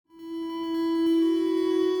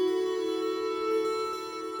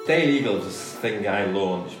Staylegal is this thing I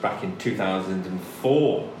launched back in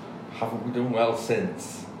 2004. Haven't we done well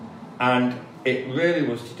since? And it really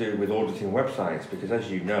was to do with auditing websites, because as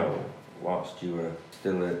you know, whilst you were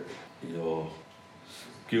still at your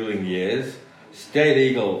schooling years,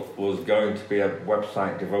 Staylegal was going to be a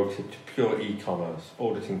website devoted to pure e-commerce,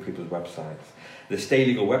 auditing people's websites. The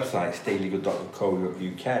Staylegal website,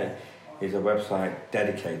 staylegal.co.uk, is a website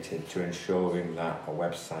dedicated to ensuring that a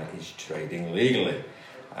website is trading legally.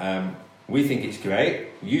 We think it's great.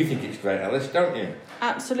 You think it's great, Alice, don't you?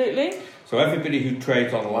 Absolutely. So everybody who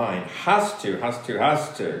trades online has to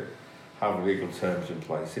have legal terms in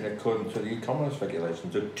place in accordance with the e-commerce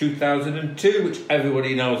regulations of 2002, which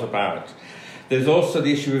everybody knows about. There's also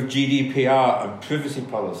the issue of GDPR and privacy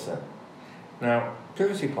policy. Now,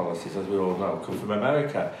 privacy policies, as we all know, come from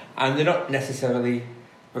America, and they're not necessarily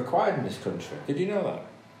required in this country. Did you know that?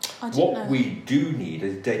 I didn't know. What we do need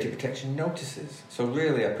is data protection notices. So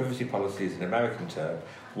really, a privacy policy is an American term.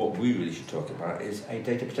 What we really should talk about is a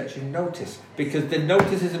data protection notice, because the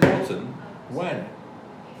notice is important when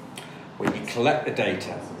you collect the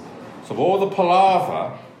data. So all the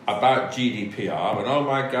palaver about GDPR and oh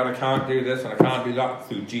my God, I can't do this and I can't do that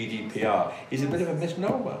through GDPR is a bit of a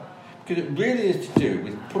misnomer, because it really is to do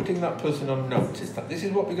with putting that person on notice that this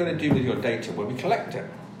is what we're going to do with your data when we collect it.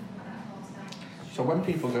 So when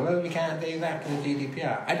people go, oh, we can't do that because of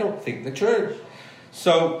GDPR, I don't think they're true.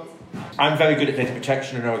 So I'm very good at data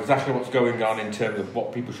protection and know exactly what's going on in terms of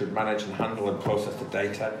what people should manage and handle and process the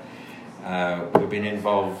data. We've been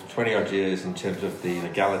involved 20 odd years in terms of the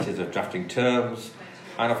legalities of drafting terms.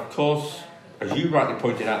 And of course, as you rightly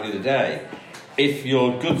pointed out the other day, if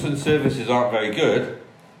your goods and services aren't very good,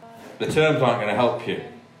 the terms aren't going to help you,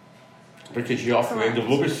 because you're offering a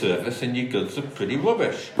rubbish service and your goods are pretty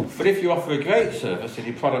rubbish. But if you offer a great service and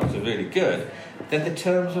your products are really good, then the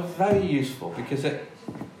terms are very useful, because it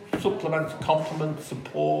supplements, complements,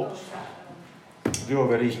 supports the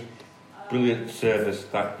already brilliant service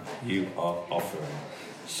that you are offering.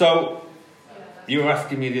 So, you were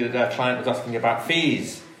asking me the other day, a client was asking about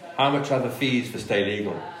fees. How much are the fees for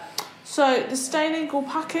Staylegal? So the Staylegal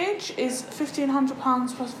package is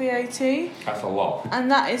 £1,500 plus VAT. That's a lot.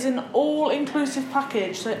 And that is an all-inclusive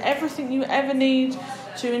package. So everything you ever need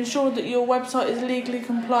to ensure that your website is legally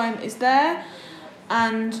compliant is there.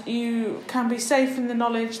 And you can be safe in the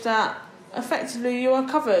knowledge that effectively you are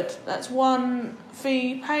covered. That's one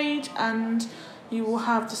fee paid, and you will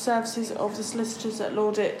have the services of the solicitors that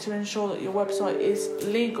laud it to ensure that your website is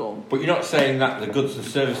legal. But you're not saying that the goods and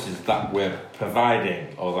services that we're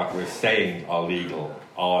providing or that we're saying are legal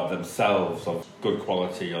are themselves of good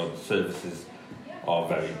quality, or the services are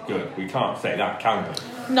very good. We can't say that, can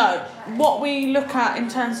we? No. What we look at in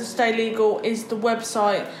terms of Staylegal is the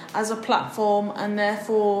website as a platform, and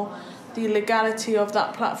therefore the legality of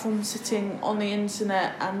that platform sitting on the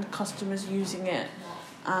internet and customers using it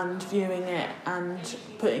and viewing it and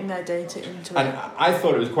putting their data into it. And I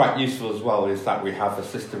thought it was quite useful as well, is that we have a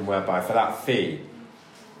system whereby for that fee,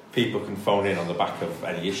 people can phone in on the back of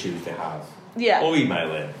any issues they have. Yeah. Or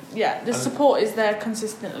email in. Yeah, the support is there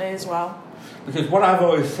consistently as well. Because what I've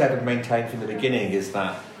always said and maintained from the beginning is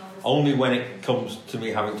that only when it comes to me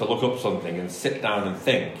having to look up something and sit down and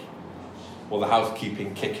think, will the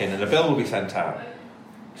housekeeping kick in and a bill will be sent out.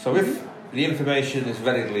 So if the information is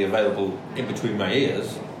readily available in between my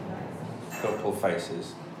ears, don't pull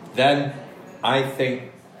faces, then I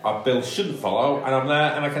think our bill shouldn't follow, and I'm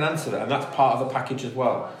there and I can answer it, and that's part of the package as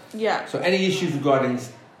well. Yeah. So any issues regarding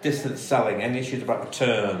distance selling, any issues about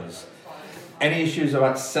returns, any issues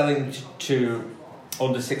about selling to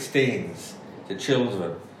under 16s, to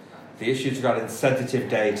children, the issues regarding sensitive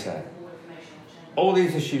data, all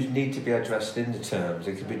these issues need to be addressed in the terms.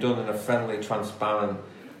 It can be done in a friendly, transparent,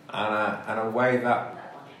 and a way that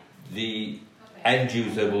the end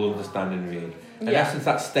user will understand and read. In essence,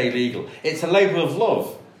 that's Staylegal. It's a labour of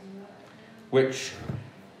love, which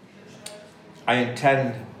I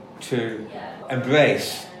intend to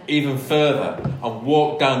embrace even further and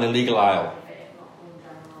walk down the legal aisle.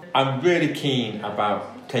 I'm really keen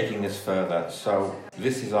about taking this further, so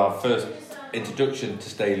this is our first introduction to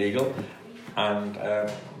Staylegal,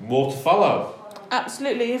 and more to follow.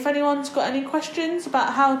 Absolutely. If anyone's got any questions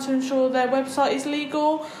about how to ensure their website is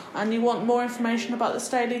legal and you want more information about the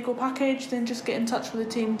Staylegal package, then just get in touch with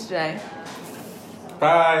the team today.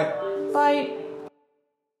 Bye. Bye.